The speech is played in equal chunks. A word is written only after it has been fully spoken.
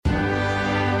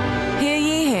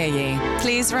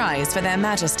Let's rise for their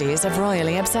majesties of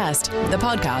Royally Obsessed, the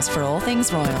podcast for all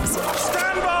things royals.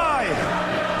 Stand by!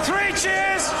 3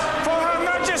 cheers for Her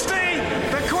Majesty,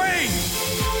 the Queen!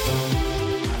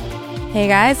 Hey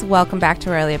guys, welcome back to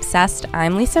Royally Obsessed.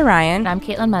 I'm Lisa Ryan. And I'm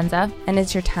Kaitlin Menza. And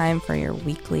it's your time for your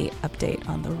weekly update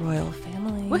on the royal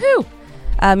family. Woohoo!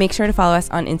 Make sure to follow us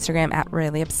on Instagram at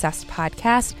Royally Obsessed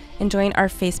Podcast and join our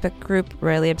Facebook group,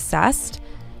 Royally Obsessed.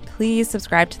 Please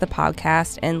subscribe to the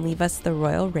podcast and leave us the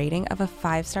royal rating of a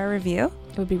 5-star review.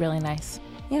 It would be really nice.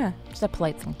 Yeah. Just a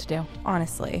polite thing to do.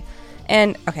 Honestly.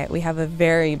 And, okay, we have a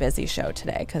very busy show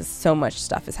today because so much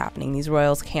stuff is happening. These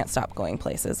royals can't stop going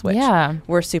places, which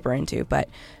we're super into. But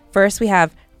first we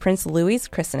have Prince Louis's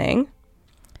christening.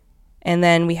 And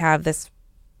then we have this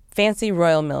fancy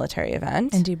royal military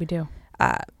event. Indeed we do.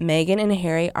 Meghan and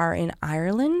Harry are in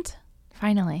Ireland.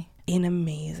 Finally. In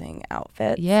amazing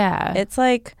outfits. Yeah. It's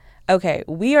like, okay,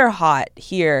 we are hot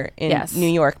here in Yes. New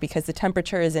York because the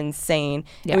temperature is insane.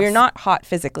 Yes. And we are not hot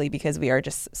physically because we are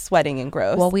just sweating and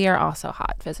gross. Well, we are also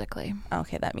hot physically.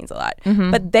 Okay, that means a lot.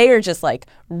 Mm-hmm. But they are just like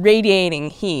radiating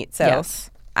heat. So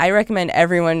yes. I recommend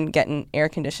everyone getting air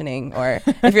conditioning, or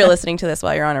if you're listening to this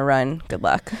while you're on a run, good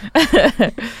luck.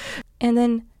 And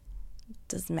then,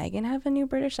 does Meghan have a new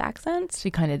British accent? She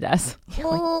kind of does.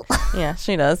 Yeah,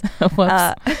 she does.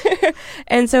 Whoops.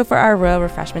 And so for our royal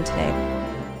refreshment today.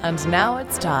 And now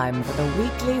it's time for the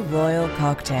weekly royal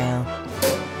cocktail.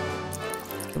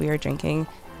 We are drinking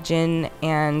gin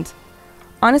and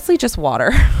honestly just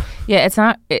water. Yeah, it's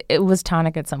not, it was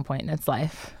tonic at some point in its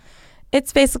life.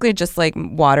 It's basically just like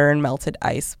water and melted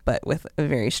ice, but with a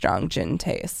very strong gin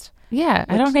taste. Yeah,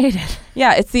 I don't hate it.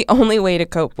 Yeah, it's the only way to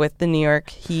cope with the New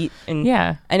York heat. And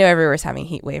Yeah. I know everywhere's having a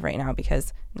heat wave right now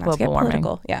because not Global to get warming.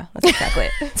 political. Yeah, that's exactly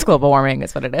it. It's global warming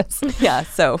is what it is. Yeah,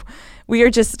 so we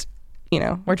are just,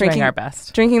 We're doing our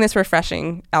best. Drinking this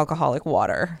refreshing alcoholic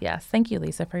water. Yes. Thank you,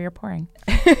 Lisa, for your pouring.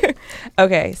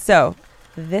 Okay, so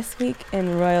this week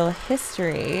in royal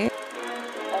history.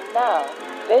 And now,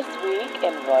 this week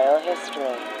in royal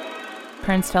history.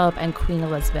 Prince Philip and Queen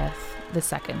Elizabeth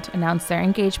II announced their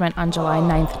engagement on July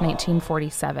 9th,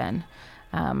 1947.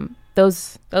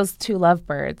 Those two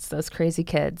lovebirds, those crazy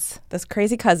kids. Those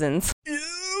crazy cousins.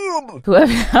 Who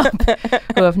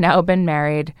have now been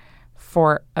married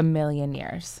for 1,000,000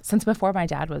 years, since before my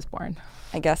dad was born.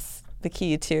 I guess the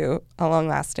key to a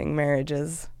long-lasting marriage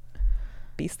is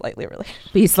be slightly related.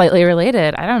 Be slightly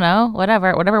related. I don't know.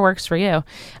 Whatever works for you.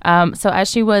 So as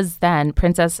she was then,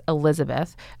 Princess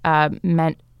Elizabeth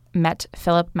met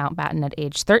Philip Mountbatten at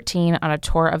age 13 on a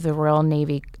tour of the Royal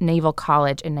Naval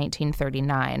College in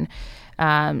 1939.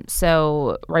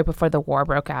 So right before the war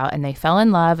broke out, and they fell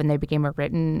in love, and they began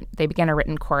a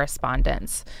written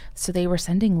correspondence. So they were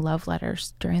sending love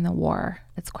letters during the war.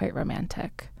 It's quite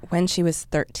romantic. When she was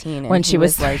 13 and When she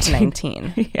was like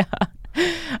 19. Yeah.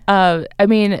 I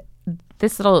mean,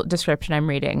 this little description I'm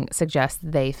reading suggests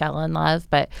they fell in love,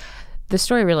 but the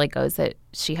story really goes that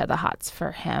she had the hots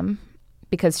for him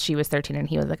because she was 13 and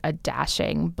he was like a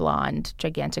dashing, blonde,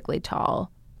 gigantically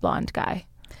tall, blonde guy.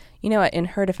 You know what? In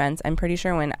her defense, I'm pretty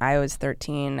sure when I was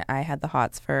 13, I had the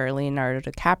hots for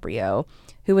Leonardo DiCaprio,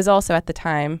 who was also at the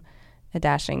time a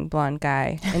dashing blonde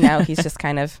guy. And now he's just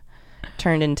kind of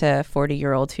turned into a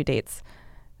 40-year-old who dates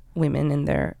women in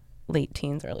their late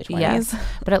teens, early 20s. Yes,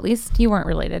 but at least you weren't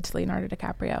related to Leonardo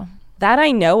DiCaprio. That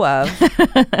I know of.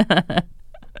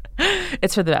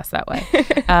 It's for the best that way.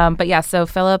 But yeah, so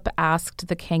Philip asked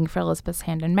the king for Elizabeth's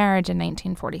hand in marriage in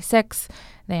 1946.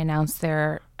 They announced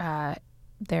their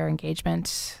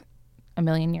engagement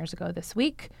 1,000,000 years ago this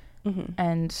week,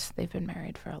 and they've been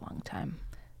married for a long time.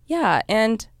 Yeah,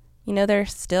 and, they're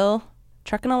still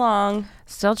trucking along.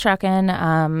 Still trucking.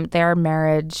 Their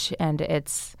marriage and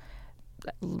its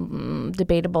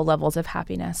debatable levels of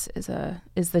happiness is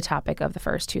the topic of the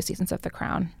first 2 seasons of The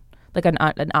Crown, like an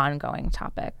ongoing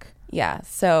topic. Yeah,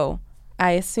 so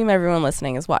I assume everyone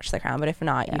listening has watched The Crown, but if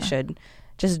not, you should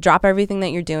just drop everything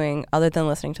that you're doing other than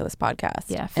listening to this podcast.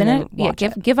 Yeah,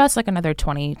 give us like another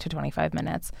 20 to 25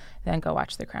 minutes, then go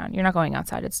watch The Crown. You're not going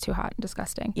outside. It's too hot and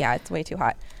disgusting. Yeah, it's way too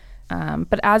hot.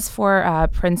 But as for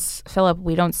Prince Philip,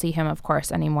 we don't see him, of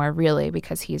course, anymore, really,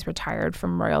 because he's retired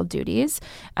from royal duties.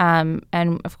 And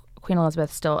Queen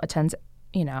Elizabeth still attends,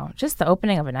 just the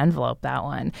opening of an envelope, that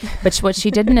one. But what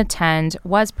she didn't attend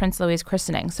was Prince Louis's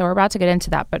christening. So we're about to get into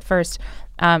that. But first,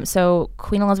 so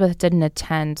Queen Elizabeth didn't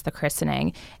attend the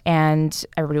christening. And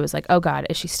everybody was like, oh, God,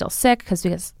 is she still sick?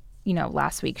 Because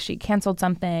last week she canceled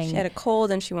something. She had a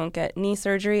cold and she won't get knee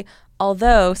surgery.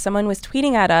 Although someone was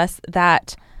tweeting at us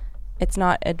that it's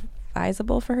not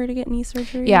advisable for her to get knee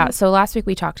surgery? Yeah. So last week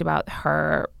we talked about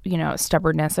her,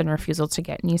 stubbornness and refusal to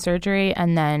get knee surgery.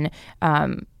 And then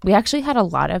we actually had a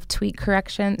lot of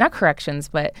not corrections,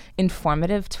 but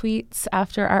informative tweets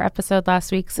after our episode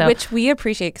last week. So which we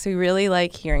appreciate because we really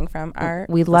like hearing from our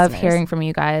We love listeners. hearing from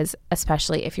you guys,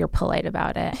 especially if you're polite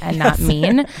about it and not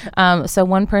mean. So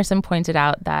one person pointed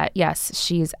out that, yes,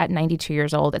 she's at 92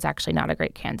 years old. It's actually not a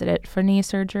great candidate for knee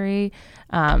surgery.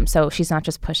 So she's not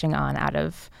just pushing on out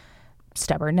of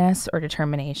stubbornness or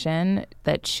determination,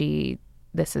 that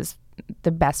this is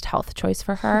the best health choice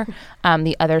for her.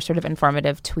 The other sort of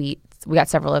informative tweets, we got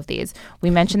several of these. We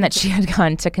mentioned that she had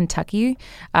gone to Kentucky.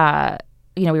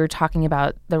 We were talking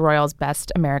about the royals'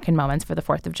 best American moments for the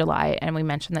 4th of July, and we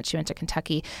mentioned that she went to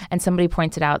Kentucky, and somebody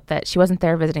pointed out that she wasn't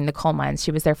there visiting the coal mines.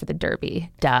 She was there for the Derby.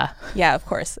 Duh. Yeah, of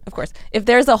course. If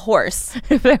there's a horse,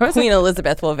 Queen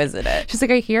Elizabeth will visit it. She's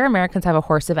like, I hear Americans have a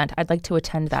horse event. I'd like to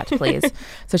attend that, please.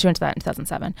 So she went to that in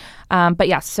 2007. But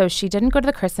yeah, so she didn't go to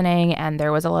the christening, and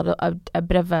there was a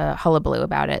bit of a hullabaloo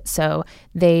about it. So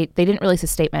they didn't release a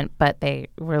statement, but they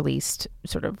released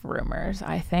sort of rumors,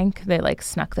 I think. They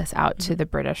snuck this out to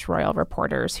the British royal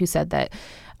reporters, who said that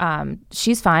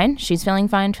she's fine. She's feeling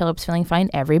fine. Philip's feeling fine.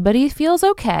 Everybody feels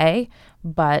okay.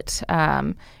 But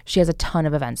she has a ton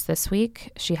of events this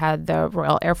week. She had the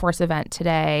Royal Air Force event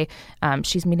today.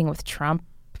 She's meeting with Trump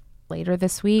later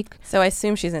this week. So I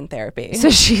assume she's in therapy. So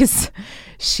she's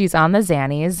on the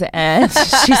Xannies and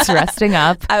she's resting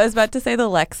up. I was about to say the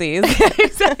Lexis.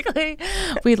 Exactly.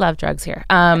 We love drugs here.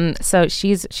 So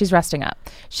she's resting up.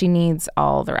 She needs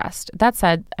all the rest. That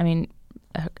said, I mean,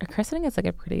 a christening is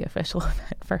a pretty official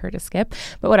event for her to skip,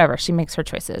 but whatever, she makes her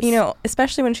choices.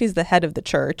 Especially when she's the head of the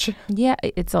church. Yeah,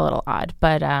 it's a little odd,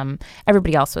 but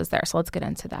everybody else was there, so let's get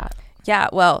into that. Yeah,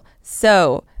 well,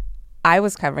 so I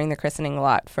was covering the christening a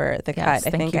lot for the Yes,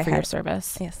 cut. thank you for your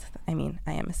service. Yes, I mean,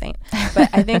 I am a saint. But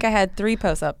I think I had 3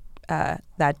 posts up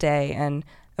that day, and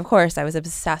of course, I was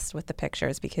obsessed with the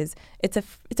pictures because it's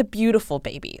a beautiful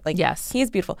baby. Yes, he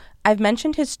is beautiful. I've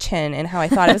mentioned his chin and how I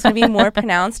thought it was going to be more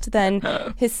pronounced than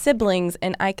his siblings,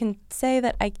 and I can say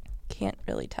that I can't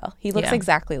really tell. He looks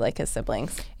exactly like his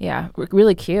siblings. Yeah,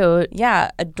 really cute. Yeah,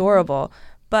 adorable.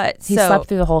 But he slept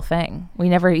through the whole thing. We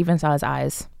never even saw his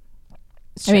eyes.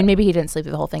 I mean, maybe he didn't sleep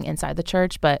through the whole thing inside the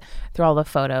church, but through all the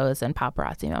photos and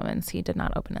paparazzi moments, he did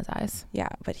not open his eyes. Yeah,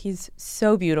 but he's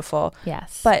so beautiful.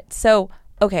 Yes. But so,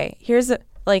 okay, here's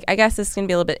I guess this is going to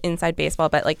be a little bit inside baseball,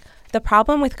 but the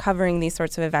problem with covering these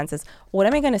sorts of events is, what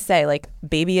am I going to say?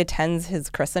 Baby attends his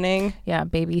christening. Yeah,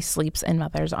 baby sleeps in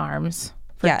mother's arms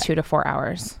for 2 to 4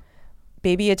 hours.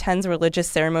 Baby attends religious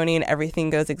ceremony and everything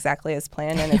goes exactly as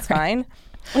planned and it's fine.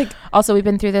 Also, we've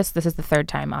been through this. This is the 3rd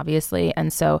time, obviously.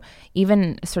 And so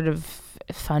even sort of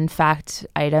fun fact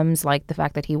items like the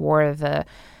fact that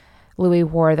Louis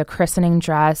wore the christening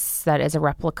dress that is a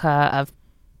replica of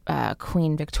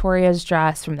Queen Victoria's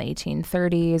dress from the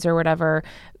 1830s or whatever.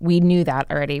 We knew that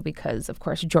already because, of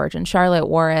course, George and Charlotte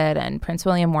wore it and Prince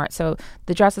William wore it. So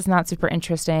the dress is not super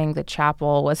interesting. The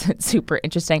chapel wasn't super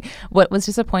interesting. What was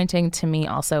disappointing to me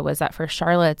also was that for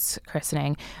Charlotte's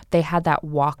christening, they had that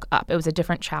walk up. It was a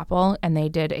different chapel, and they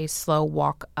did a slow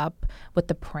walk up with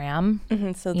the pram.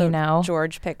 Mm-hmm, so the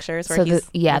George pictures where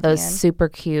those super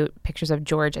cute pictures of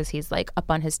George as he's up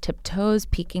on his tiptoes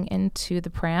peeking into the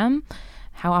pram.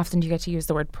 How often do you get to use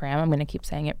the word pram? I'm going to keep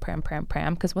saying it, pram,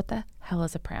 because what the hell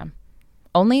is a pram?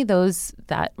 Only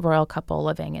that royal couple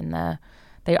living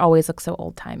they always look so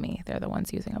old-timey. They're the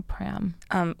ones using a pram.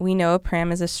 We know a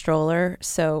pram is a stroller,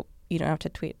 so you don't have to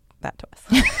tweet that to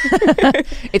us.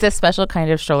 It's a special kind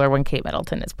of stroller when Kate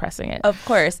Middleton is pressing it. Of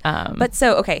course. But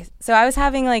so I was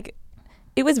having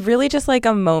it was really just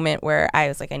a moment where I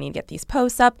was I need to get these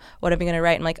posts up. What am I going to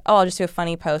write? I'm I'll just do a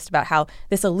funny post about how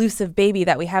this elusive baby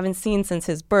that we haven't seen since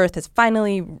his birth has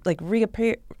finally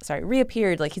reappeared.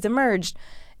 He's emerged.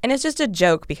 And it's just a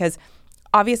joke because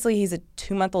obviously he's a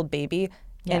 2-month-old baby.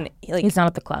 Yeah. And he's not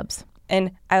at the clubs.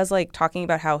 And I was talking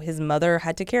about how his mother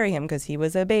had to carry him because he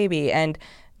was a baby. And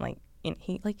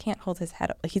he can't hold his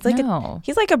head up. He's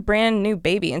a brand new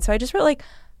baby. And so I just wrote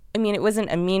it wasn't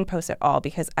a mean post at all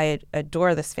because I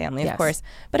adore this family, of course.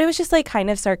 But it was just kind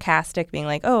of sarcastic,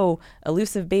 being oh,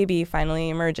 elusive baby finally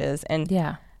emerges.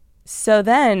 And so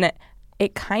then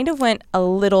it kind of went a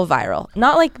little viral.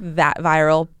 Not that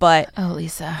viral, but oh,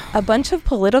 Lisa, a bunch of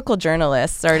political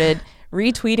journalists started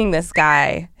retweeting this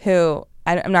guy who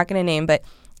I'm not going to name, but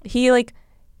he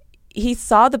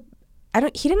saw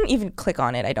he didn't even click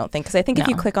on it, I don't think, because I think if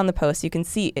you click on the post, you can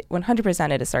see it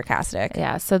 100% it is sarcastic.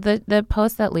 Yeah, so the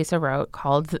post that Lisa wrote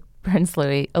called Prince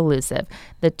Louis elusive.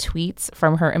 The tweets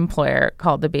from her employer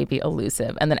called the baby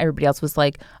elusive. And then everybody else was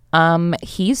like,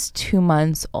 he's 2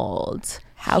 months old.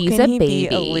 How He's can a he baby.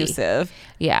 be elusive?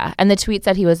 Yeah. And the tweet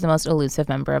said he was the most elusive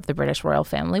member of the British royal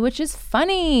family, which is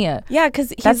funny. Yeah,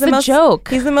 because That's the joke.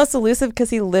 He's the most elusive because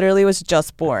he literally was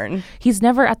just born. He's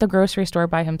never at the grocery store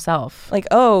by himself. Like,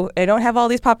 oh, I don't have all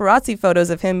these paparazzi photos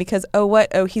of him because,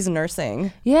 he's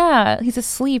nursing. Yeah. He's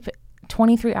asleep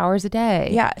 23 hours a day.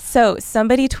 Yeah. So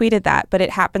somebody tweeted that, but it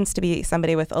happens to be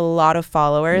somebody with a lot of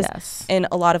followers and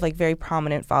a lot of like very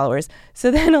prominent followers. So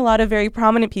then a lot of very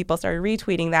prominent people started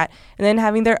retweeting that and then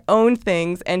having their own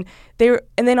things. And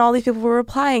then all these people were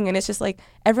replying. And it's just like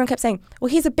everyone kept saying, well,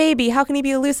 he's a baby. How can he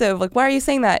be elusive? Like, why are you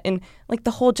saying that? And like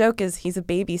the whole joke is he's a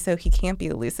baby, so he can't be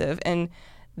elusive. And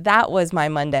that was my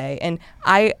Monday. And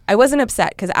I wasn't upset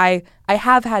because I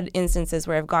have had instances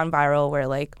where I've gone viral where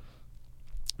like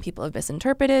people have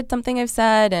misinterpreted something I've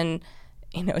said and,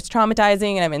 it's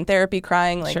traumatizing and I'm in therapy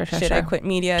crying. Like, should I quit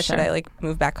media? Should I like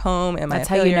move back home? Am I a That's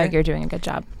how failure? you know you're doing a good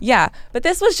job. Yeah. But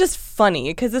this was just funny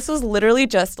because this was literally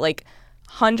just like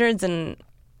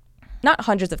not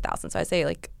hundreds of thousands. So I say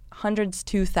like hundreds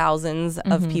to thousands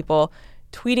of people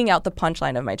tweeting out the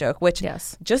punchline of my joke, which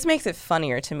just makes it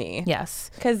funnier to me.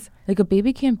 Yes. Because like a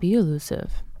baby can't be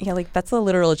elusive. Yeah, like that's a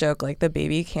literal joke. Like the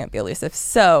baby can't be elusive.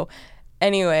 So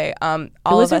anyway, it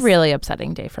was a really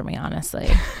upsetting day for me, honestly,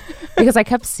 because I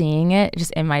kept seeing it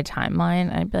just in my timeline.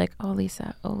 And I'd be like, oh,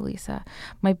 Lisa,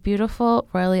 my beautiful,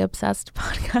 royally obsessed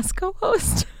podcast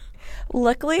co-host.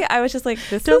 Luckily, I was just like,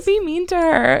 don't be mean to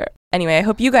her. Anyway, I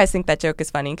hope you guys think that joke is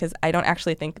funny because I don't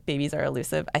actually think babies are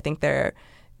elusive. I think they're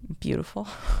beautiful.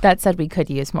 That said, we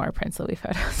could use more Prince Louis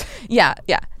photos. Yeah.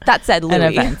 That said,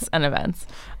 Louis. And events.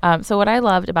 So what I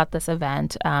loved about this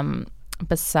event,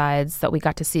 besides that we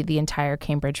got to see the entire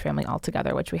Cambridge family all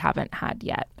together, which we haven't had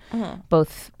yet,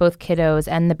 both kiddos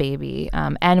and the baby,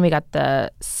 and we got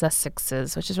the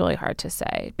Sussexes, which is really hard to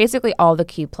say. Basically, all the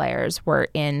key players were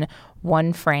in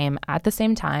one frame at the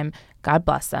same time. God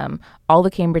bless them. All the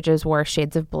Cambridges wore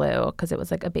shades of blue because it was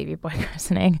like a baby boy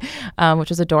christening, which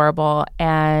was adorable.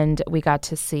 And we got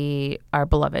to see our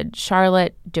beloved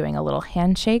Charlotte doing a little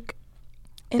handshake.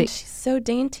 And she's so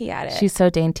dainty at it. She's so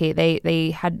dainty.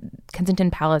 They had Kensington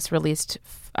Palace released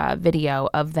video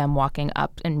of them walking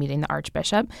up and meeting the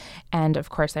Archbishop. And, of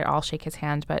course, they all shake his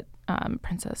hand. But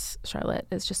Princess Charlotte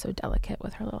is just so delicate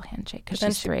with her little handshake because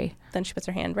she's 3. Then she puts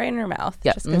her hand right in her mouth.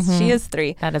 Yes. Because she is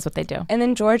 3. That is what they do. And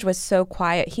then George was so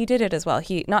quiet. He did it as well.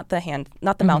 He not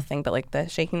the mouth thing, but like the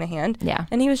shaking the hand. Yeah.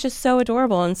 And he was just so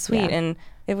adorable and sweet. Yeah. And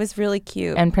it was really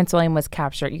cute. And Prince William was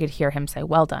captured. You could hear him say,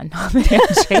 well done, on the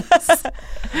handshakes.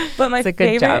 But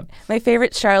my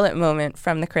favorite Charlotte moment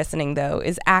from the christening, though,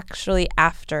 is actually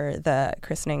after the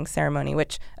christening ceremony,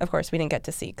 which, of course, we didn't get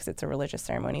to see because it's a religious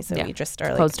ceremony. So we just are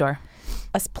like... Closed door.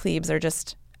 Us plebes are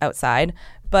just outside.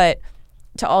 But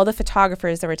to all the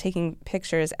photographers that were taking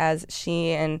pictures as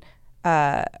she and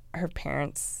her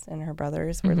parents and her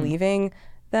brothers were leaving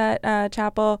that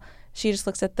chapel... She just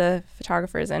looks at the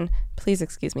photographers and, please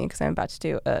excuse me because I'm about to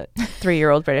do a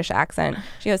 3-year-old British accent.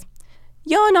 She goes,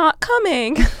 "You're not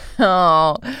coming."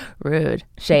 Oh, rude.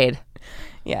 Shade.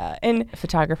 Yeah. And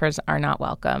photographers are not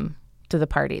welcome to the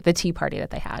party, the tea party that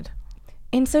they had.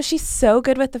 And so she's so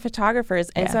good with the photographers.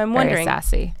 And so I'm wondering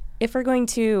sassy. If we're going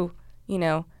to,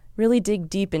 really dig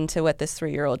deep into what this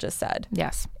 3-year-old just said.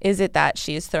 Yes. Is it that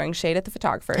she's throwing shade at the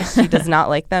photographers? She does not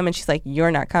like them and she's like, "You're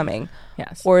not coming."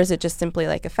 Yes. Or is it just simply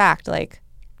like a fact, like,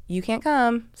 "You can't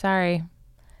come." Sorry.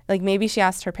 Like maybe she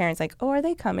asked her parents like, "Oh, are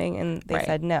they coming?" And they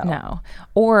said no. No.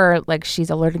 Or like she's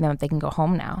alerting them that they can go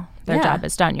home now. Their job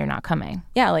is done. You're not coming.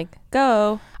 Yeah, like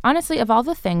go. Honestly, of all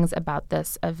the things about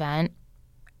this event,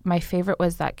 my favorite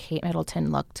was that Kate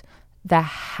Middleton looked the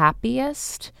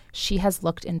happiest she has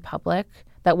looked in public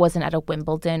that wasn't at a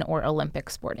Wimbledon or Olympic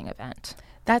sporting event.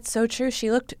 That's so true.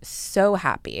 She looked so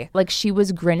happy. Like she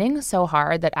was grinning so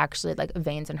hard that actually like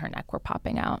veins in her neck were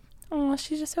popping out. Oh,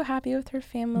 she's just so happy with her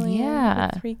family.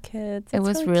 Yeah. With 3 kids. It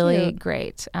was really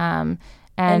great.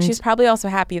 And she's probably also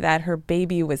happy that her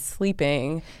baby was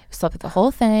sleeping. Slept with the whole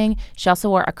thing. She also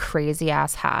wore a crazy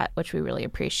ass hat, which we really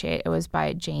appreciate. It was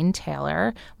by Jane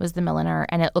Taylor, was the milliner,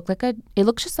 and it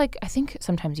looked just like, I think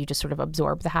sometimes you just sort of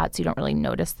absorb the hats, you don't really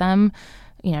notice them.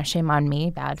 Shame on me,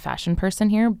 bad fashion person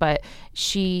here, but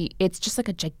it's just like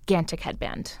a gigantic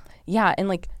headband. Yeah, and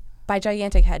like by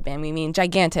gigantic headband, we mean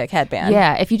gigantic headband.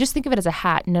 Yeah, if you just think of it as a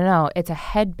hat, no, it's a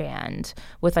headband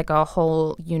with like a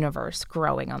whole universe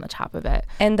growing on the top of it.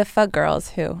 And the Fug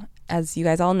Girls, who, as you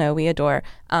guys all know, we adore,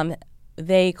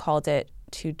 they called it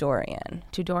Tudorian.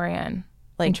 Tudorian.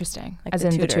 Like, interesting. Like as the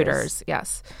in Tudors. the Tudors,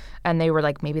 yes. And they were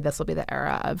like, maybe this will be the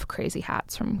era of crazy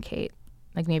hats from Kate,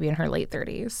 like maybe in her late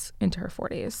 30s into her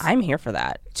 40s. I'm here for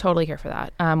that. Totally here for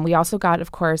that. We also got,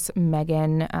 of course,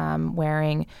 Meghan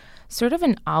wearing sort of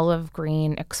an olive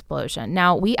green explosion.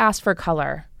 Now, we asked for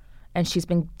color, and she's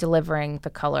been delivering the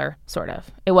color, sort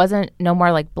of. It wasn't no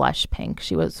more like blush pink.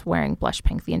 She was wearing blush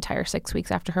pink the entire 6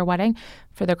 weeks after her wedding.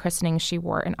 For the christening, she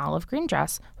wore an olive green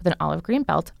dress with an olive green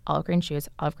belt, olive green shoes,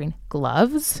 olive green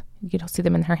gloves. You can see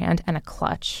them in her hand, and a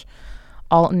clutch,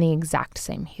 all in the exact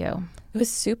same hue. It was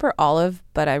super olive,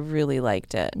 but I really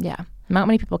liked it. Yeah. Not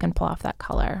many people can pull off that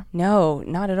color. No,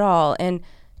 not at all. And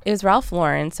it was Ralph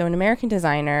Lauren, so an American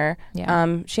designer.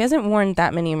 Yeah. She hasn't worn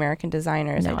that many American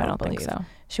designers, No, I don't think believe. so.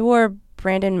 She wore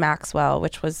Brandon Maxwell,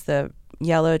 which was the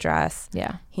yellow dress.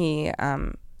 Yeah. He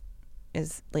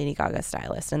is Lady Gaga's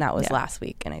stylist, and that was Yeah. last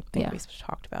week, and I think Yeah. we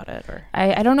talked about it. Or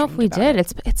I don't know if we dreamed about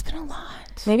did. It's been a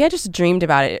lot. Maybe I just dreamed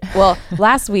about it. Well,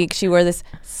 last week she wore this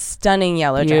stunning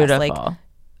yellow dress. Like,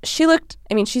 she looked,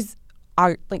 I mean, she's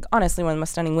like honestly one of the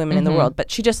most stunning women in the world,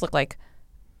 but she just looked like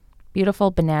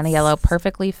Beautiful banana yellow,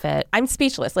 perfectly fit. I'm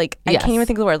speechless. Like, I Yes. can't even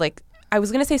think of the word. Like, I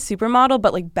was going to say supermodel,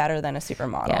 but like better than a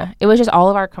supermodel. Yeah. It was just all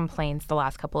of our complaints the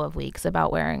last couple of weeks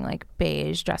about wearing like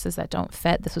beige dresses that don't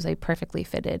fit. This was a perfectly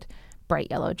fitted bright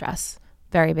yellow dress.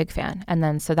 Very big fan. And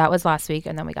then, so that was last week.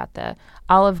 And then we got the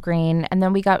olive green. And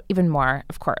then we got even more,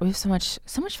 of course. We have so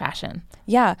much fashion.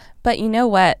 Yeah. But you know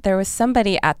what? There was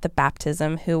somebody at the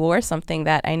baptism who wore something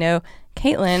that I know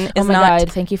Kaitlin is not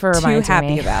Thank you for too reminding happy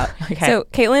me. about. Okay. So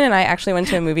Kaitlin and I actually went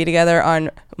to a movie together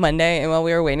on Monday. And while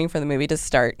we were waiting for the movie to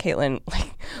start, Kaitlin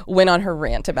like went on her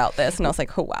rant about this. And I was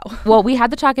like, oh, wow. Well, we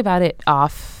had to talk about it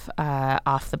off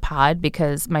the pod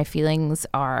because my feelings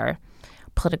are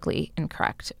politically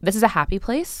incorrect. This is a happy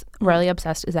place. Royally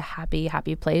Obsessed is a happy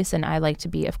place, and I like to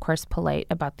be, of course, polite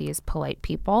about these polite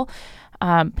people.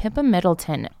 Pippa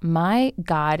Middleton, my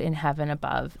God in heaven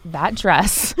above, that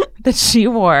dress that she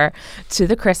wore to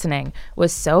the christening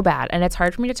was so bad. And it's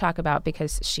hard for me to talk about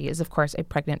because she is, of course, a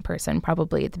pregnant person,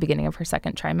 probably at the beginning of her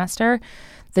second trimester.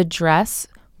 The dress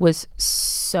was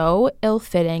so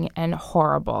ill-fitting and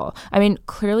horrible. I mean,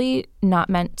 clearly not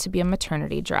meant to be a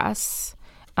maternity dress.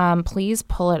 Please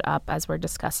pull it up as we're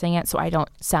discussing it so I don't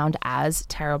sound as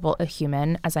terrible a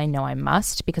human as I know I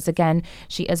must, because again,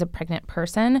 she is a pregnant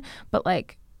person, but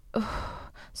like,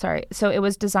 sorry. So it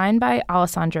was designed by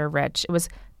Alessandra Rich. It was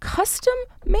custom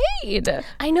made.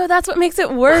 I know, that's what makes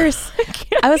it worse.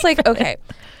 I was like, okay,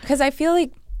 because I feel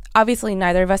like obviously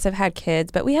neither of us have had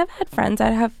kids, but we have had friends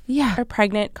that are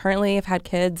pregnant, currently have had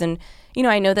kids. And, you know,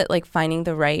 I know that like finding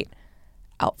the right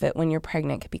outfit when you're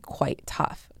pregnant could be quite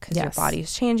tough because your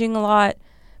body's changing a lot.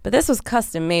 But this was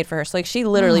custom made for her. So like she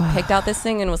literally picked out this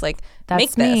thing and was like,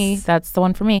 That's make me. this. That's the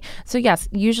one for me. So yes,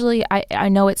 usually I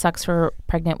know it sucks for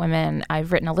pregnant women.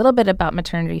 I've written a little bit about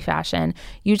maternity fashion.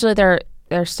 Usually they're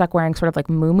stuck wearing sort of like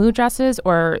muumuu dresses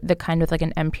or the kind with like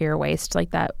an empire waist,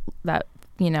 like that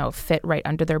you know, fit right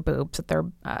under their boobs that their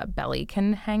belly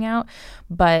can hang out.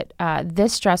 But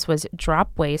this dress was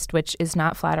drop waist, which is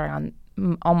not flattering on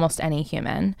almost any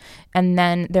human. And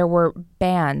then there were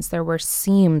bands, there were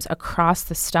seams across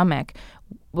the stomach,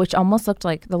 which almost looked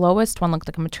like, the lowest one looked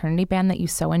like a maternity band that you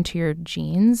sew into your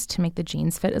jeans to make the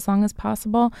jeans fit as long as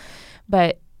possible.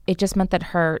 But it just meant that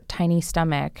her tiny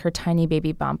stomach, her tiny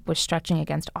baby bump was stretching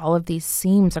against all of these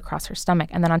seams across her stomach.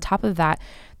 And then on top of that,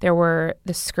 the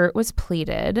skirt was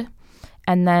pleated.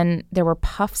 And then there were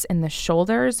puffs in the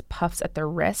shoulders, puffs at the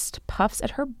wrist, puffs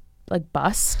at her like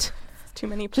bust. Too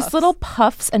many puffs. Just little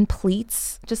puffs and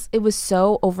pleats. Just, it was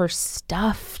so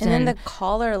overstuffed. And then the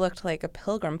collar looked like a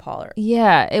pilgrim collar.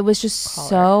 Yeah, it was just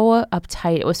so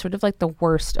uptight. It was sort of like the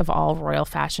worst of all royal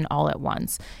fashion all at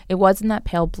once. It was in that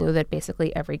pale blue that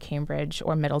basically every Cambridge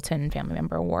or Middleton family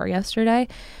member wore yesterday.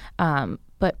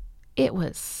 But it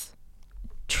was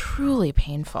truly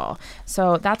painful.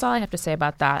 So that's all I have to say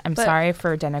about that. I'm sorry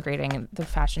for denigrating the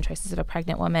fashion choices of a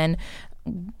pregnant woman.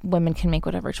 Women can make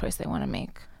whatever choice they want to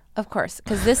make. Of course,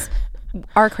 because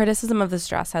our criticism of this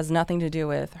dress has nothing to do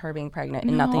with her being pregnant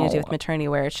and nothing to do with maternity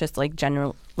wear. It's just like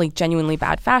genuinely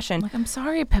bad fashion. Like, I'm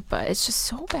sorry, Pippa. It's just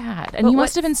so bad. And you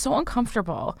must have been so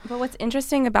uncomfortable. But what's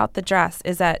interesting about the dress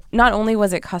is that not only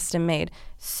was it custom made,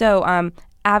 so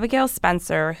Abigail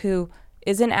Spencer, who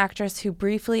is an actress who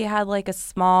briefly had like a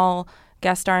small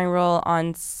guest starring role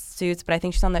on Suits, but I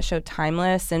think she's on that show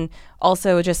Timeless, and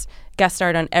also just guest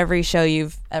starred on every show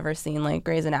you've ever seen, like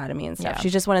Grey's Anatomy and stuff. Yeah.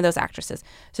 She's just one of those actresses.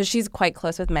 So she's quite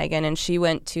close with Meghan, and she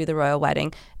went to the royal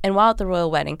wedding. And while at the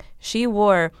royal wedding, she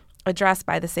wore a dress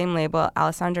by the same label,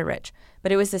 Alessandra Rich.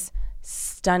 But it was this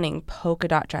stunning polka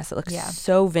dot dress that looked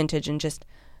so vintage and just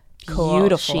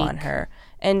beautiful on her.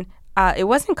 And It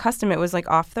wasn't custom. It was like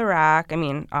off the rack. I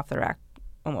mean, off the rack,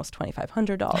 almost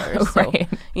 $2,500. Right.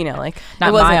 So, you know, like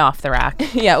Not my off the rack.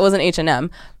 Yeah, it wasn't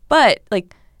H&M. But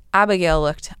like Abigail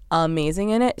looked amazing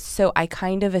in it. So I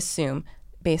kind of assume,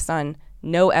 based on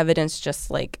no evidence, just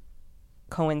like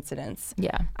coincidence.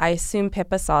 Yeah. I assume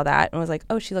Pippa saw that and was like,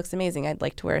 oh, she looks amazing. I'd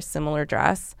like to wear a similar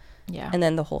dress. Yeah. And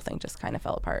then the whole thing just kind of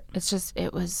fell apart.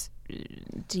 It was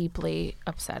deeply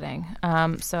upsetting.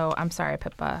 So I'm sorry,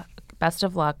 Pippa. Best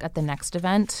of luck at the next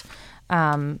event.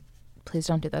 Please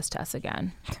don't do this to us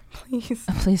again. Please.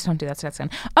 Please don't do that to us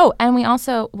again. Oh, and we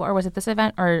also, or was it this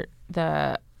event or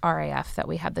the RAF that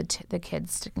we had the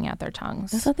kids sticking out their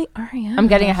tongues? Is that the RAF? I'm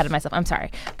getting ahead of myself. I'm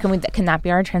sorry. Can that be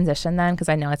our transition then? Because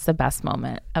I know it's the best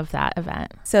moment of that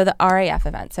event. So the RAF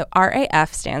event. So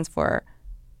RAF stands for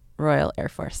Royal Air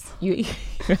Force. You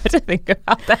had to think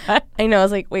about that. I know. I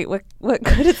was like, wait, what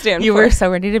could it stand for? You were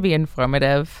so ready to be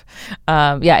informative.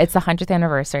 Yeah, it's the 100th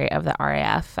anniversary of the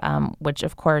RAF, which,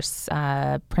 of course,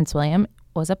 Prince William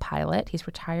was a pilot. He's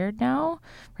retired now,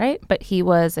 right? But he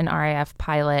was an RAF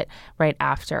pilot right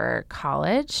after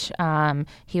college.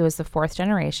 He was the fourth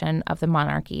generation of the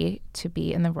monarchy to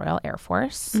be in the Royal Air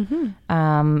Force.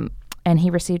 Mm-hmm. And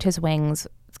he received his wings.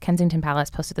 Kensington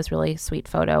Palace posted this really sweet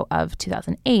photo of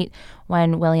 2008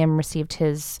 when William received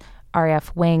his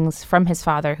RAF wings from his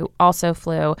father, who also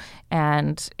flew,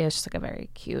 and it was just like a very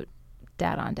cute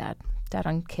dad on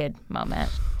kid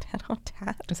moment. Dad on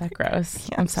dad. Is that gross?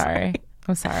 Yeah, I'm sorry.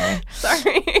 Sorry.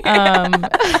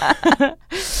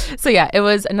 So yeah, it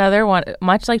was another one,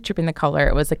 much like Trooping the Color,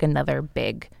 it was like another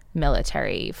big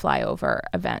military flyover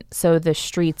event. So the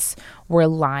streets were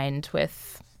lined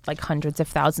with like hundreds of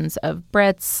thousands of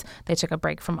Brits. They took a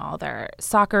break from all their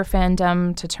soccer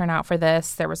fandom to turn out for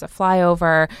this. There was a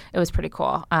flyover. It was pretty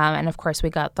cool. And of course,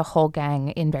 we got the whole gang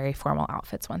in very formal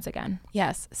outfits once again.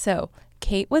 Yes. So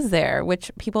Kate was there, which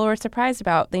people were surprised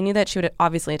about. They knew that she would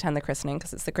obviously attend the christening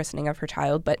because it's the christening of her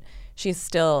child, but she's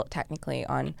still technically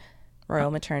on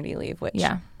royal maternity leave, which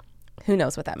who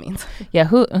knows what that means. Yeah,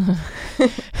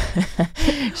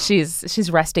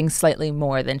 she's resting slightly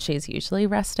more than she's usually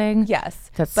resting. Yes.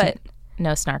 But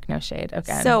no snark, no shade.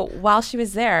 Okay. So while she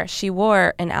was there, she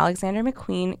wore an Alexander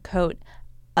McQueen coat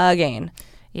again.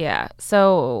 Yeah.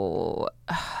 So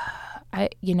I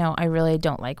really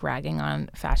don't like ragging on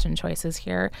fashion choices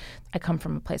here. I come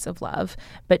from a place of love,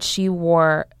 but she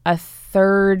wore a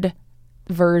third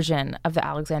version of the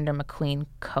Alexander McQueen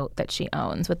coat that she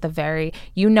owns with the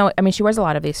she wears a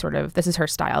lot of these sort of, this is her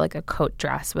style, like a coat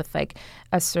dress with like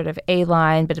a sort of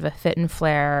A-line, bit of a fit and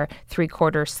flare,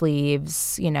 3/4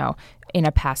 sleeves, in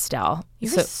a pastel.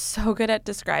 You're so good at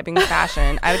describing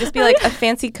fashion. I would just be like a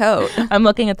fancy coat. I'm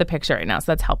looking at the picture right now,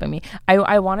 so that's helping me. I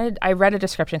read a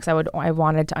description because I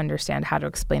wanted to understand how to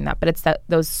explain that, but it's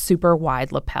those super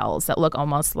wide lapels that look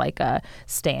almost like a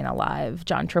Staying Alive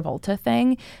John Travolta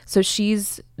thing. So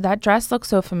that dress looks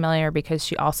so familiar because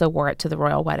she also wore it to the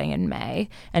royal wedding in May,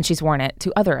 and she's worn it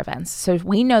to other events. So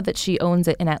we know that she owns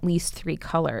it in at least 3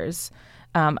 colors.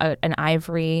 An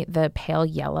ivory, the pale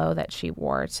yellow that she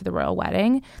wore to the royal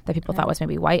wedding that people thought was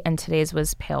maybe white, and today's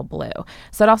was pale blue.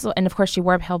 So it also, and of course she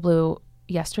wore pale blue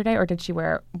yesterday, or did she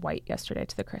wear white yesterday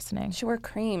to the christening? She wore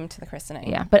cream to the christening.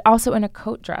 Yeah, but also in a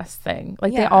coat dress thing.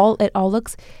 Like it all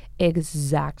looks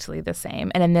exactly the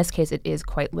same. And in this case, it is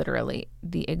quite literally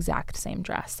the exact same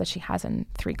dress that she has in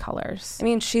 3 colors. I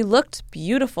mean, she looked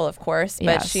beautiful, of course,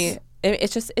 but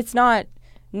it's not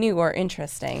new or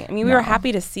interesting. I mean, we were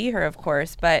happy to see her, of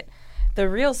course, but the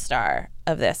real star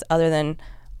of this, other than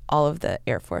all of the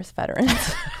Air Force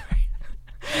veterans.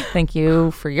 Thank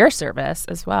you for your service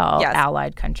as well, yes.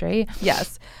 Allied country.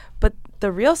 Yes. But the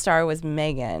real star was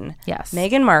Meghan. Yes.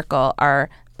 Meghan Markle, our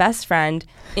best friend,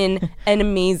 in an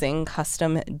amazing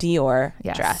custom Dior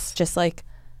dress. Just like,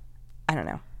 I don't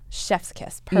know. Chef's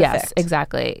kiss. Perfect. Yes,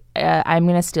 exactly. I'm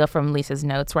going to steal from Lisa's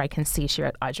notes where I can see she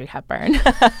wrote Audrey Hepburn.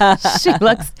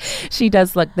 She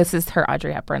does look, this is her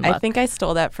Audrey Hepburn look. I think I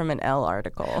stole that from an Elle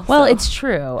article. Well, it's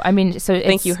true. I mean,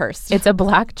 thank you, Hearst. It's a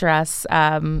black dress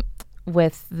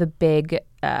with the big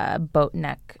boat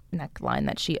neckline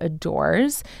that she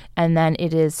adores. And then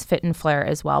it is fit and flare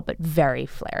as well, but very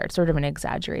flared, sort of an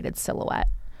exaggerated silhouette.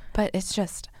 But it's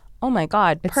just, oh my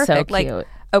God, it's perfect. So cute. Like,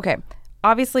 okay.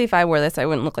 Obviously, if I wore this, I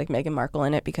wouldn't look like Meghan Markle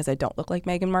in it because I don't look like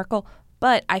Meghan Markle.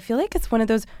 But I feel like it's one of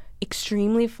those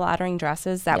extremely flattering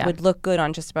dresses that would look good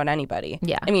on just about anybody.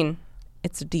 Yeah. I mean,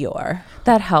 it's Dior.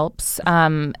 That helps.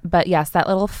 But yes, that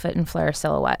little fit and flare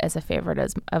silhouette is a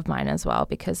favorite of mine as well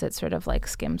because it sort of like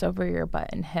skims over your butt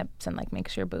and hips and like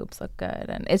makes your boobs look good.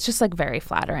 And it's just like very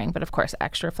flattering, but of course,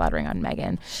 extra flattering on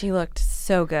Meghan. She looked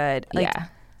so good. Like,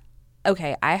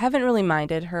 okay, I haven't really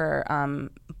minded her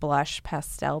blush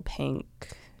pastel pink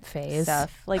Phase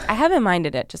stuff. Like, I haven't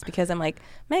minded it just because I'm like,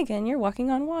 Meghan, you're walking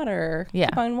on water. Yeah.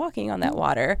 Keep on walking on that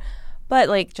water. But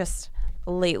like, just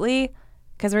lately,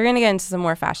 because we're gonna get into some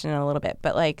more fashion in a little bit,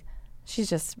 but like, she's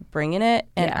just bringing it,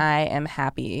 and I am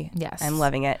happy. Yes. I'm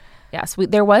loving it. Yes,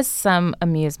 there was some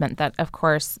amusement that, of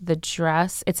course, the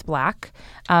dress, it's black,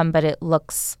 but it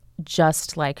looks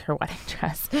just like her wedding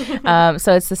dress.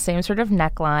 So it's the same sort of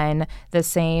neckline, the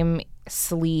same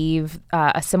sleeve,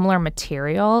 a similar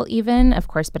material even, of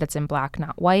course, but it's in black,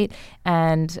 not white,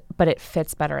 but it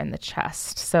fits better in the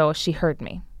chest. So she heard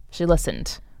me. She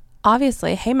listened.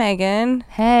 Obviously. Hey, Meghan.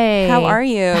 Hey. How are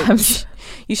you?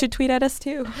 You should tweet at us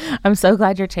too. I'm so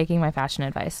glad you're taking my fashion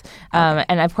advice.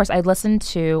 And of course, I listen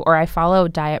to, or I follow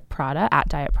Diet Prada, at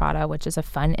Diet Prada, which is a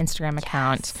fun Instagram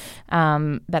account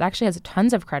that actually has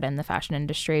tons of credit in the fashion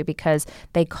industry because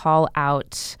they call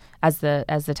out, as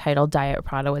the title Diet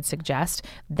Prada would suggest,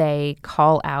 they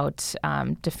call out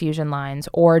diffusion lines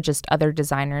or just other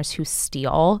designers who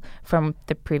steal from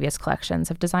the previous collections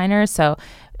of designers. So,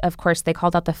 of course, they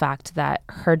called out the fact that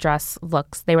her dress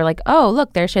looks, they were like, oh,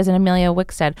 look, there she has an Amelia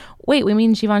Wickstead. Wait, we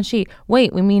mean Givenchy.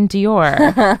 Wait, we mean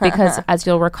Dior. Because as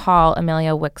you'll recall,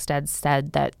 Amelia Wickstead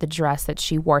said that the dress that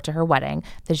she wore to her wedding,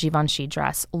 the Givenchy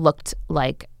dress, looked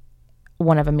like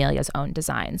one of Amelia's own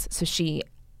designs. So she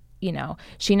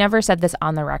never said this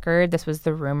on the record. This was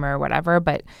the rumor or whatever,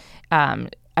 but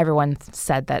everyone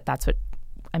said that that's what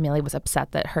Amelia was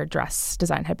upset that her dress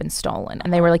design had been stolen.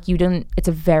 And they were like, it's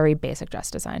a very basic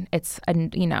dress design. It's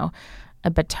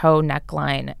a bateau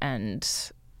neckline and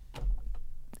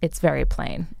it's very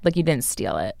plain. Like, you didn't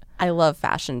steal it. I love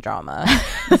fashion drama.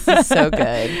 This is so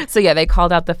good. So yeah, they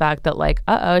called out the fact that like,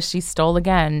 she stole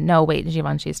again. No, wait,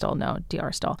 Givenchy stole. No,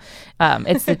 Dior stole.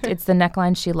 It's the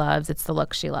neckline she loves. It's the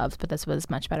look she loves. But this was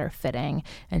much better fitting,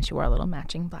 and she wore a little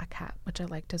matching black hat, which I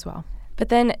liked as well. But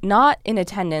then, not in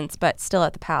attendance, but still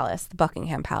at the palace, the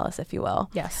Buckingham Palace, if you will.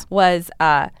 Yes. Was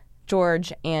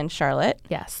George and Charlotte.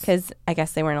 Yes. Because I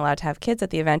guess they weren't allowed to have kids at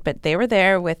the event, but they were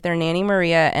there with their nanny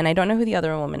Maria, and I don't know who the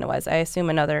other woman was. I assume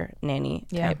another nanny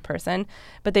type person.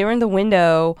 But they were in the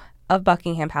window of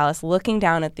Buckingham Palace looking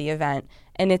down at the event,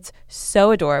 and it's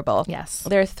so adorable. Yes.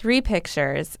 There are 3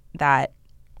 pictures that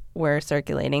were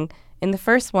circulating. In the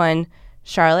first one,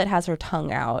 Charlotte has her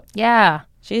tongue out. Yeah.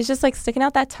 She's just like sticking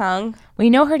out that tongue. We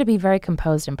know her to be very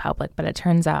composed in public, but it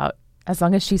turns out as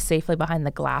long as she's safely behind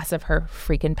the glass of her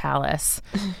freaking palace,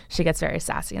 she gets very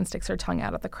sassy and sticks her tongue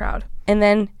out at the crowd. And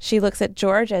then she looks at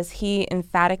George as he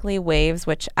emphatically waves,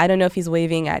 which I don't know if he's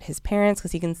waving at his parents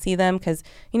because he can see them because,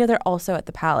 they're also at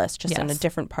the palace, just in a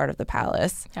different part of the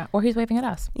palace. Yeah, or he's waving at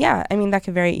us. Yeah, I mean, that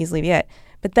could very easily be it.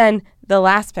 But then the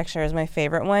last picture is my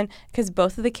favorite one because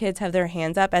both of the kids have their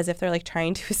hands up as if they're like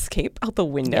trying to escape out the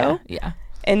window. Yeah.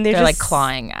 And they're just like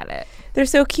clawing at it. They're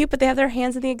so cute, but they have their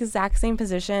hands in the exact same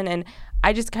position. And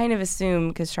I just kind of assume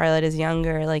because Charlotte is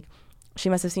younger, like she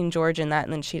must have seen George in that,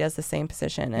 and then she does the same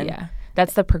position. And yeah,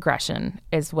 that's the progression.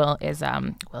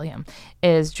 William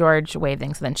is George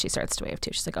waving, so then she starts to wave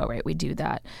too. She's like, "Oh right, we do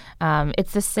that."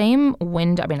 It's the same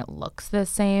window. I mean, it looks the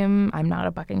same. I'm not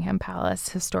a Buckingham Palace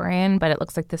historian, but it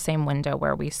looks like the same window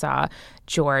where we saw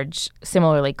George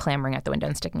similarly clambering at the window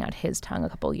and sticking out his tongue a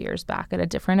couple years back at a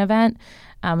different event.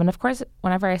 And of course,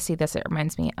 whenever I see this, it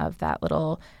reminds me of that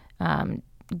little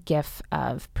gif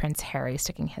of Prince Harry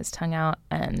sticking his tongue out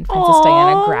and Princess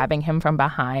Diana grabbing him from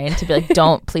behind to be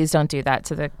like, please don't do that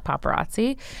to the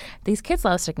paparazzi. These kids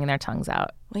love sticking their tongues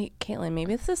out. Wait, Kaitlin,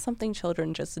 maybe this is something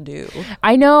children just do.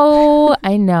 I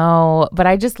know, but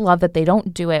I just love that they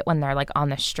don't do it when they're like on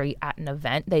the street at an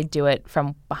event. They do it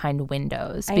from behind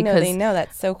windows. I know, they know.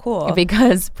 That's so cool.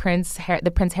 Because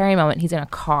the Prince Harry moment, he's in a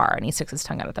car and he sticks his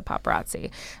tongue out at the paparazzi.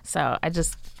 So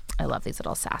I love these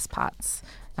little sass pots.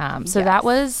 So that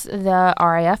was the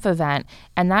RAF event,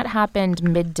 and that happened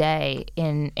midday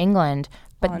in England.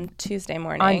 But on Tuesday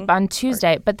morning. On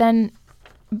Tuesday. But then,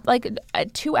 like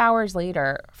 2 hours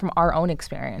later, from our own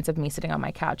experience of me sitting on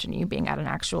my couch and you being at an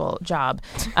actual job,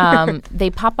 they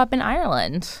pop up in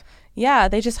Ireland. Yeah,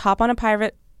 they just hop on a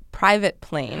private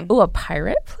plane. Ooh, a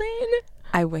pirate plane?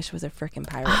 I wish it was a freaking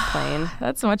pirate plane.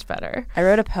 That's so much better. I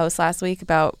wrote a post last week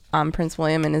about Prince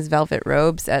William in his velvet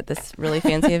robes at this really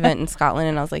fancy event in Scotland,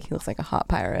 and I was like, he looks like a hot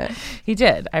pirate. He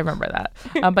did. I remember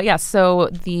that. But yeah, so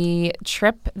the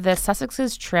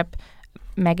Sussex's trip,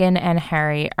 Meghan and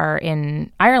Harry are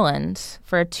in Ireland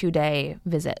for a 2-day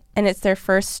visit. And it's their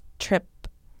first trip,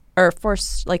 or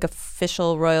first like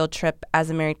official royal trip as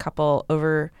a married couple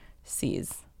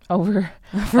overseas. over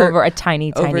a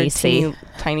tiny sea.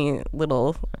 Tiny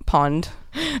little pond.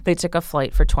 They took a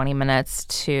flight for 20 minutes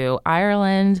to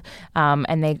Ireland,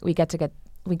 and we got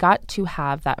to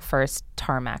have that first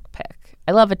tarmac pic.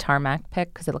 I love a tarmac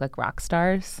pic because they look like rock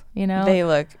stars, you know? They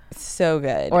look so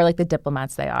good. Or like the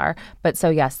diplomats they are. But so,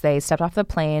 yes, they stepped off the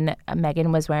plane.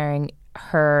 Meghan was wearing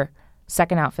her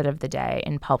second outfit of the day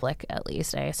in public, at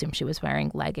least. I assume she was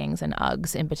wearing leggings and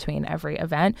Uggs in between every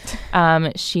event.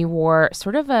 She wore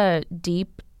sort of a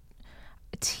deep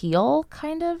teal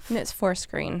kind of. And it's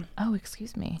Fourscreen. Oh,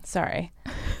 excuse me. Sorry.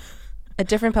 A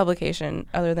different publication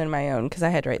other than my own, because I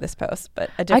had to write this post,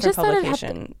 but a different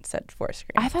publication said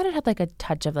Fourscreen. I thought it had like a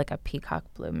touch of like a peacock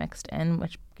blue mixed in,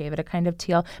 which gave it a kind of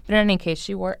teal. But in any case,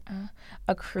 she wore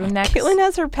a crew neck. Kaitlin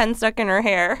has her pen stuck in her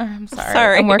hair. I'm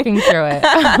sorry. I'm working through it.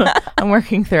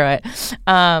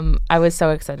 I was so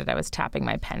excited. I was tapping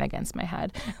my pen against my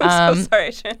head. I'm so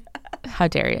sorry, Shannon. How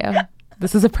dare you?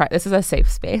 This is a safe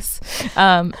space.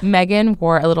 Meghan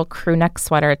wore a little crew neck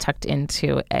sweater tucked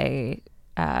into a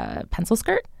pencil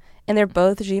skirt. And they're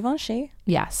both Givenchy.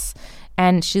 Yes.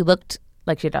 And she looked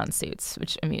like she'd done suits,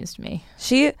 which amused me.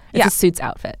 It's a suits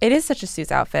outfit. It is such a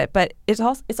suits outfit, but it's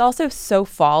also so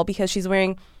fall because she's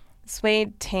wearing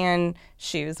suede tan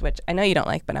shoes, which I know you don't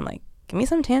like, but I'm like, give me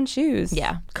some tan shoes.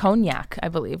 Yeah. Cognac, I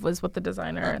believe, was what the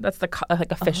designer, that's the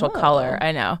official color.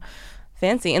 I know.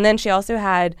 Fancy. And then she also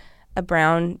had a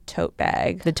brown tote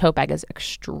bag. The tote bag is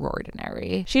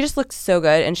extraordinary. She just looked so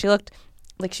good, and she looked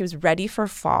like she was ready for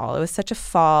fall. It was such a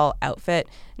fall outfit.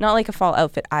 Not like a fall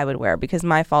outfit I would wear, because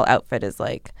my fall outfit is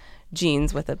like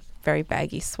jeans with a very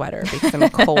baggy sweater because I'm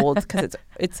cold, because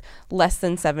it's less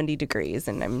than 70 degrees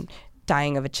and I'm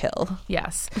dying of a chill.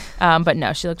 Yes. But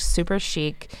no, she looked super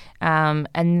chic. And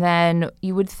then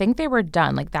you would think they were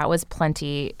done. Like, that was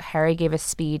plenty. Harry gave a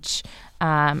speech.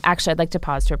 Actually, I'd like to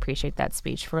pause to appreciate that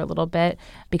speech for a little bit,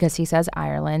 because he says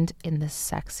Ireland in the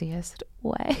sexiest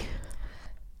way.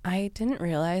 I didn't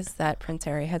realize that Prince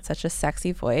Harry had such a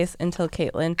sexy voice until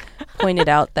Kaitlin pointed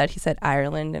out that he said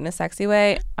Ireland in a sexy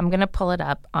way. I'm going to pull it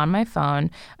up on my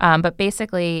phone. But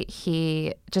basically,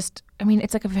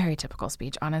 it's like a very typical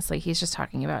speech, honestly. He's just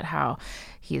talking about how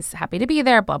he's happy to be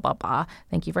there, blah, blah, blah.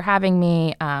 Thank you for having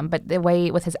me. But the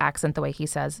way, with his accent, the way he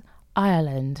says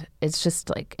Ireland, it's just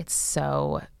like, it's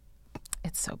so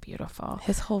beautiful.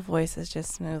 His whole voice is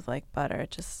just smooth like butter.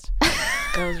 It just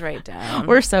goes right down.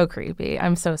 We're so creepy.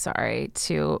 I'm so sorry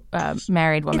to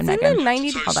married woman Meghan. Meghan. In the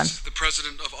 90s. Toast Hold on. the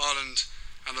President of Ireland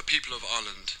and the people of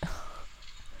Ireland.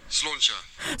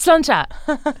 Sluncha.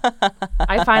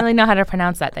 I finally know how to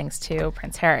pronounce that thanks to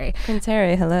Prince Harry. Prince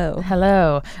Harry, hello.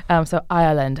 Hello. So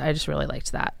Ireland, I just really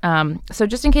liked that. So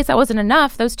just in case that wasn't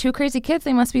enough, those two crazy kids,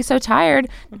 they must be so tired,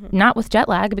 not with jet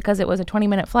lag because it was a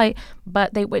 20-minute flight,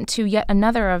 but they went to yet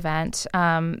another event.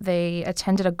 They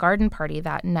attended a garden party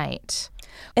that night.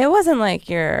 It wasn't like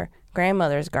your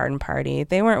grandmother's garden party.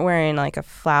 They weren't wearing like a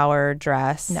flower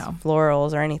dress,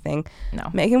 florals or anything. No.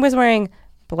 Meghan was wearing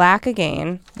black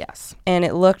again. Yes. And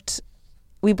it looked,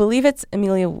 we believe it's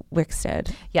Amelia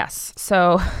Wickstead. Yes.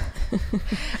 So,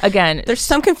 again, there's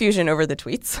some confusion over the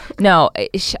tweets. No,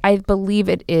 I believe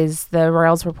it is the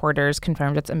Royals reporters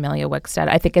confirmed it's Amelia Wickstead.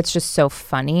 I think it's just so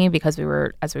funny because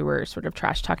as we were sort of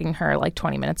trash talking her like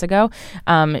 20 minutes ago,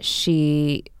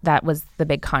 that was the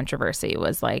big controversy,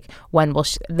 was like, when will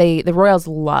the Royals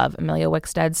love Amelia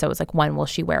Wickstead, so it was like, when will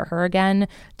she wear her again,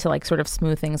 to like sort of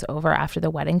smooth things over after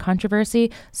the wedding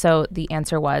controversy. So the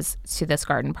answer was to this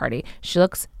garden party. She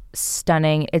looks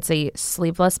stunning. It's a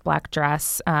sleeveless black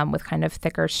dress with kind of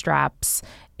thicker straps.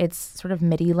 It's sort of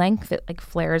midi length. It like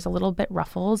flares a little bit,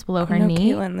 ruffles below her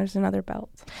knee. Kaitlin, there's another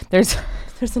belt. There's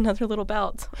another little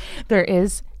belt. There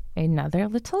is another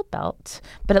little belt,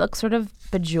 but it looks sort of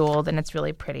bejeweled and it's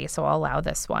really pretty, so I'll allow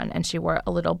this one. And she wore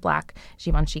a little black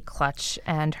Givenchy clutch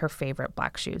and her favorite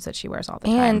black shoes that she wears all the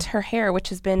time. And her hair, which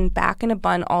has been back in a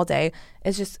bun all day,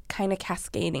 is just kind of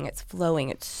cascading. It's flowing.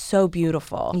 It's so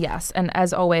beautiful. Yes, and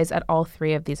as always at all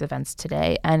three of these events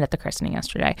today and at the christening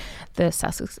yesterday, the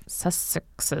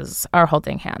Sussexes are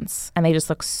holding hands and they just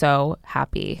look so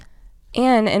happy.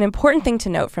 And an important thing to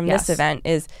note from this event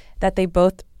is that they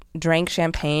both drank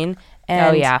champagne.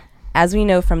 And as we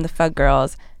know from the Fug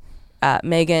Girls,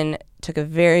 Meghan took a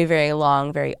very, very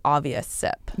long, very obvious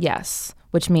sip. Yes,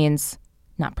 which means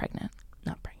not pregnant.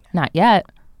 Not pregnant. Not yet.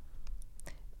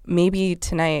 Maybe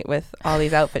tonight with all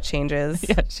these outfit changes,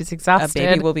 she's exhausted.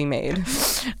 A baby will be made.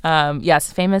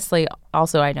 Yes, famously,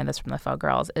 also I know this from the Faux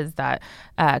Girls, is that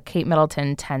Kate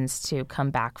Middleton tends to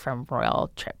come back from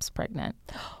royal trips pregnant.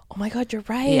 Oh my God, you're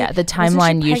right. Yeah, the Wasn't she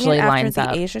timeline usually pregnant lines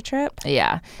after up. the Asia trip?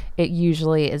 Yeah, it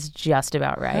usually is just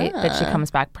about right that she comes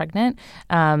back pregnant.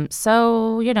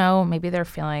 So, maybe they're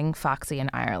feeling foxy in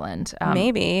Ireland.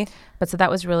 Maybe. But so that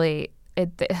was really,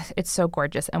 it's so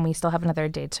gorgeous. And we still have another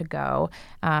day to go.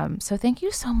 So thank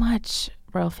you so much,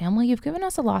 Royal Family. You've given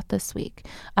us a lot this week.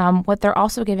 What they're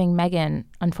also giving Meghan,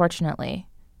 unfortunately,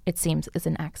 it seems, is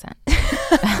an accent.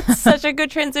 Such a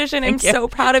good transition. I'm so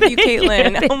proud of you,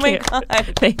 Kaitlin. Oh my God.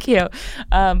 Thank you.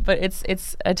 But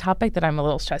it's a topic that I'm a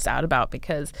little stressed out about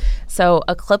because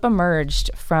a clip emerged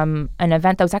from an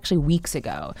event that was actually weeks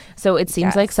ago. So it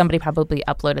seems like somebody probably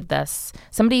uploaded this.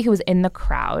 Somebody who was in the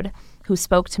crowd who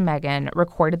spoke to Meghan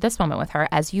recorded this moment with her,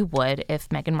 as you would if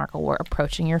Meghan Markle were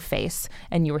approaching your face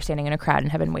and you were standing in a crowd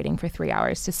and had been waiting for 3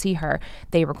 hours to see her.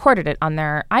 They recorded it on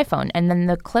their iPhone. And then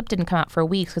the clip didn't come out for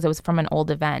weeks because it was from an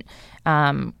old event.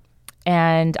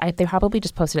 They probably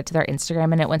just posted it to their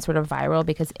Instagram, and it went sort of viral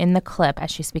because in the clip,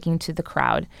 as she's speaking to the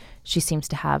crowd, she seems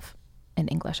to have an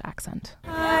English accent.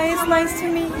 Hi, it's nice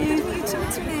to meet you.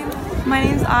 My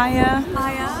name's Aya.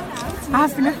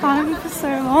 I've been a fan of you for so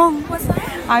long. What's that?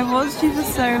 I watched you for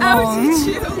so long.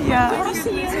 Yeah.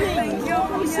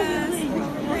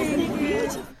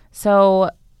 So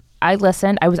I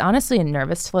listened. I was honestly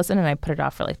nervous to listen, and I put it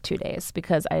off for like 2 days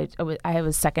because I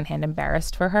was secondhand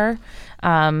embarrassed for her.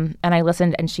 And I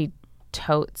listened, and she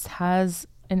totes has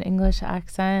an English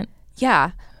accent.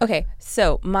 Yeah. Okay.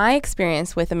 So my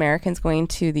experience with Americans going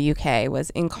to the UK was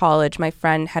in college. My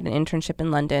friend had an internship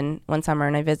in London one summer,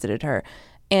 and I visited her.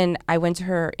 And I went to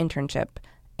her internship,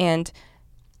 and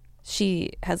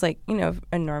she has a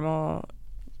normal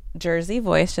Jersey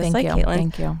voice, just like Kaitlin.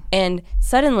 Thank you. And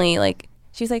suddenly,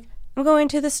 she's like, I'm going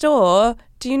to the store.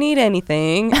 Do you need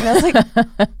anything? And I was like,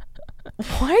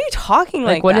 why are you talking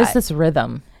like what that? is this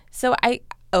rhythm? So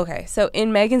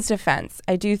in Meghan's defense,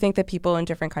 I do think that people in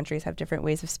different countries have different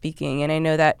ways of speaking. And I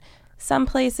know that some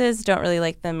places don't really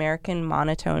like the American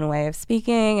monotone way of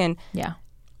speaking. And yeah.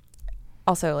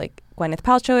 Also, Gwyneth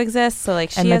Paltrow exists, so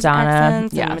she and has Madonna,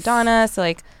 accents, yes. and Madonna.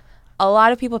 So a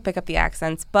lot of people pick up the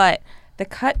accents. But the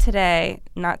cut today,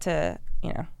 not to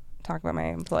talk about my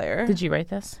employer. Did you write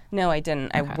this? No, I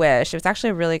didn't. Okay. I wish. It was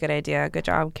actually a really good idea. Good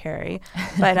job, Carrie.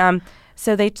 But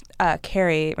so they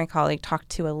Carrie, my colleague, talked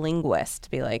to a linguist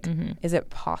to be like, is it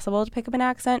possible to pick up an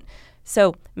accent?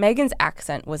 So Meghan's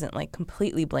accent wasn't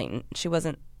completely blatant. She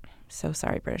wasn't. So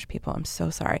sorry, British people. I'm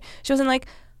so sorry. She wasn't like,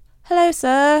 hello,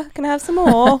 sir, can I have some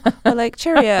more? Or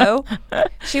cheerio.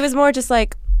 She was more just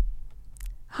like,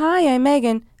 hi, I'm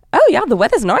Meghan. Oh, yeah, the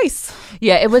weather's nice.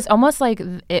 Yeah, it was almost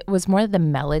it was more the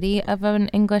melody of an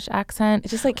English accent. It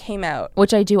just came out.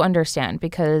 Which I do understand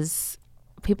because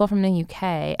people from the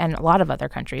UK and a lot of other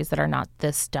countries that are not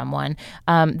this dumb one,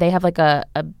 they have a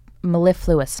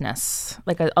mellifluousness,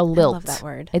 a lilt. I love that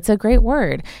word. It's a great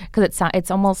word because it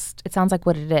sounds like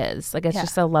what it is. It's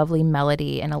just a lovely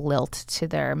melody and a lilt to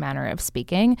their manner of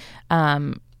speaking.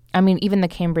 Even the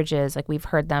Cambridges, we've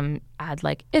heard them add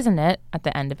isn't it at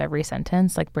the end of every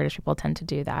sentence. British people tend to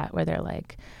do that where they're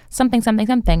something, something,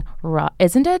 something,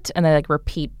 isn't it? And they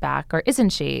repeat back, or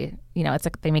isn't she? It's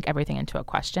they make everything into a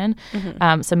question.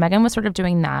 Mm-hmm. So Meghan was sort of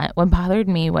doing that. What bothered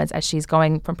me was as she's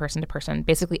going from person to person,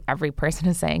 basically every person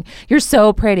is saying, you're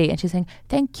so pretty. And she's saying,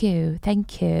 thank you,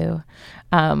 thank you.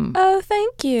 Oh,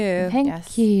 thank you.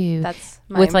 Thank you. That's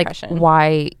my with impression.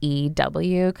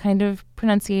 Y-E-W kind of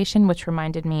pronunciation, which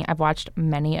reminded me, I've watched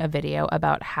many a video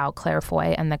about how Claire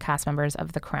Foy and the cast members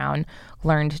of The Crown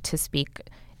learned to speak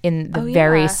in the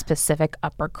very specific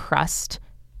upper crust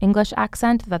English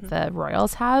accent that the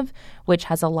royals have, which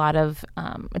has a lot of,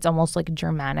 it's almost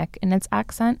Germanic in its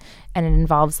accent, and it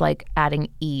involves adding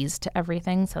E's to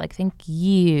everything. So thank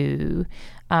you.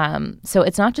 So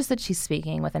it's not just that she's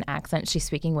speaking with an accent, she's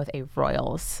speaking with a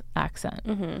royals accent.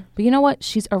 Mm-hmm. But you know what?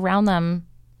 She's around them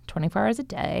 24 hours a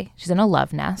day. She's in a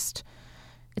love nest.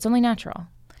 It's only natural.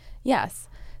 Yes.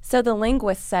 So the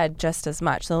linguist said just as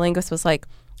much. The linguist was like,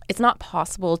 it's not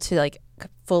possible to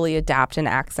fully adapt an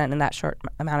accent in that short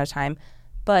amount of time,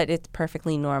 but it's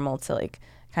perfectly normal to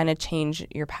kind of change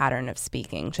your pattern of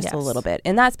speaking just a little bit.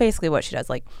 And that's basically what she does.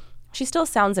 She still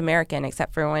sounds American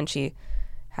except for when she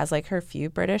has her few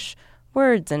British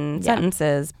words and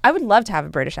sentences. I would love to have a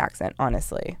British accent,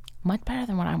 honestly. Much better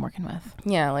than what I'm working with.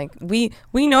 Yeah, we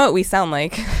know what we sound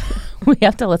like. We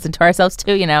have to listen to ourselves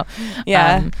too,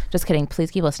 Yeah. Just kidding.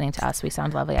 Please keep listening to us. We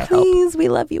sound lovely, I hope. Please, we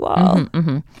love you all.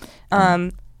 Mm-hmm, mm-hmm.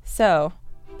 So,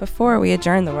 before we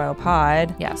adjourn the Royal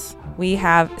Pod, yes, we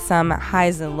have some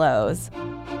highs and lows.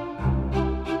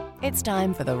 It's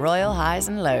time for the royal highs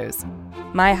and lows.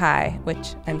 My high,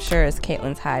 which I'm sure is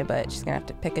Caitlin's high, but she's going to have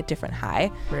to pick a different high.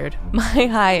 Rude. My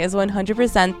high is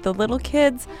 100% the little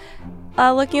kids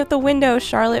looking out the window,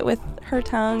 Charlotte with her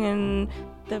tongue and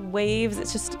the waves.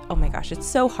 It's just, oh my gosh, it's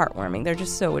so heartwarming. They're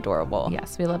just so adorable.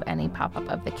 Yes, we love any pop-up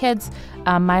of the kids.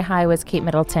 My high was Kate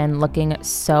Middleton looking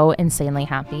so insanely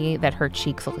happy that her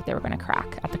cheeks looked like they were going to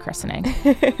crack at the christening.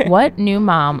 What new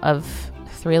mom of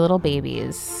 3 little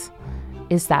babies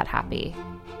is that happy?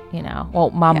 You know, well,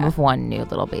 mom of 1 new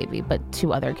little baby, but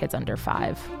 2 other kids under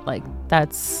 5. Like,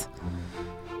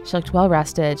 she looked well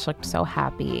rested. She looked so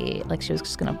happy, like she was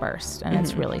just going to burst. And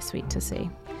it's really sweet to see.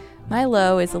 My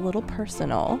low is a little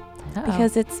personal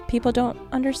because it's people don't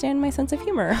understand my sense of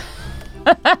humor.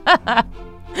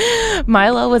 My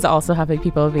low was also having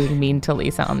people being mean to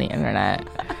Lisa on the internet.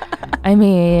 I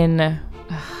mean,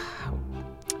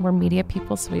 we're media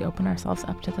people, so we open ourselves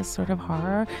up to this sort of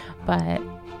horror, but,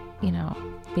 you know,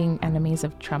 being enemies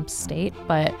of Trump's state.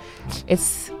 But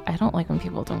I don't like when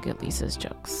people don't get Lisa's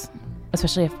jokes,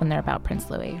 especially when they're about Prince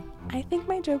Louis. I think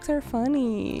my jokes are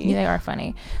funny. Yeah, they are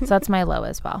funny. So that's my low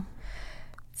as well.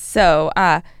 So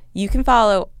you can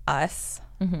follow us.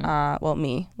 Well,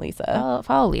 me, Lisa.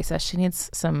 Follow Lisa. She needs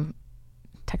some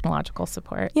technological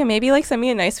support. Yeah, maybe like send me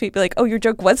a nice tweet, be like, oh, your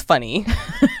joke was funny.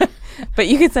 But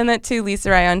you can send that to Lisa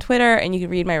Rai on Twitter, and you can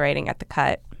read my writing at The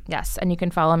Cut. Yes, and you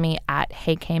can follow me at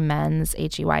HeyKMenz,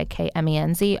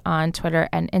 HeyKMenz, on Twitter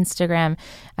and Instagram,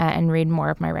 and read more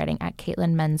of my writing at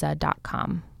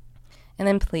KaitlinMenza.com. And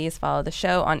then please follow the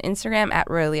show on Instagram at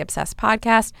Royally Obsessed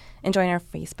Podcast and join our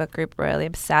Facebook group, Royally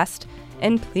Obsessed.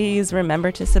 And please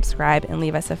remember to subscribe and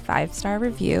leave us a 5-star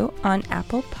review on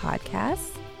Apple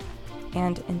Podcasts.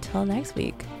 And until next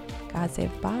week, God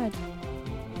save the pod.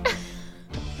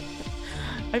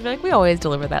 I feel like we always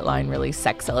deliver that line really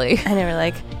sexily. And they were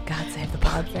like, God save the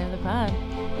pod. God save the pod.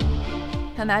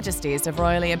 Her Majesties of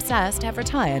Royally Obsessed have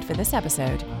retired for this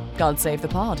episode. God save the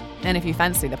pod. And if you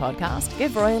fancy the podcast,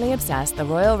 give Royally Obsessed the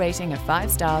royal rating of 5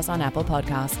 stars on Apple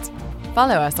Podcasts.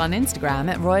 Follow us on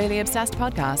Instagram at Royally Obsessed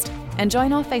Podcast and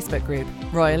join our Facebook group,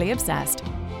 Royally Obsessed.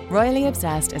 Royally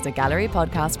Obsessed is a Gallery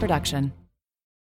Podcast production.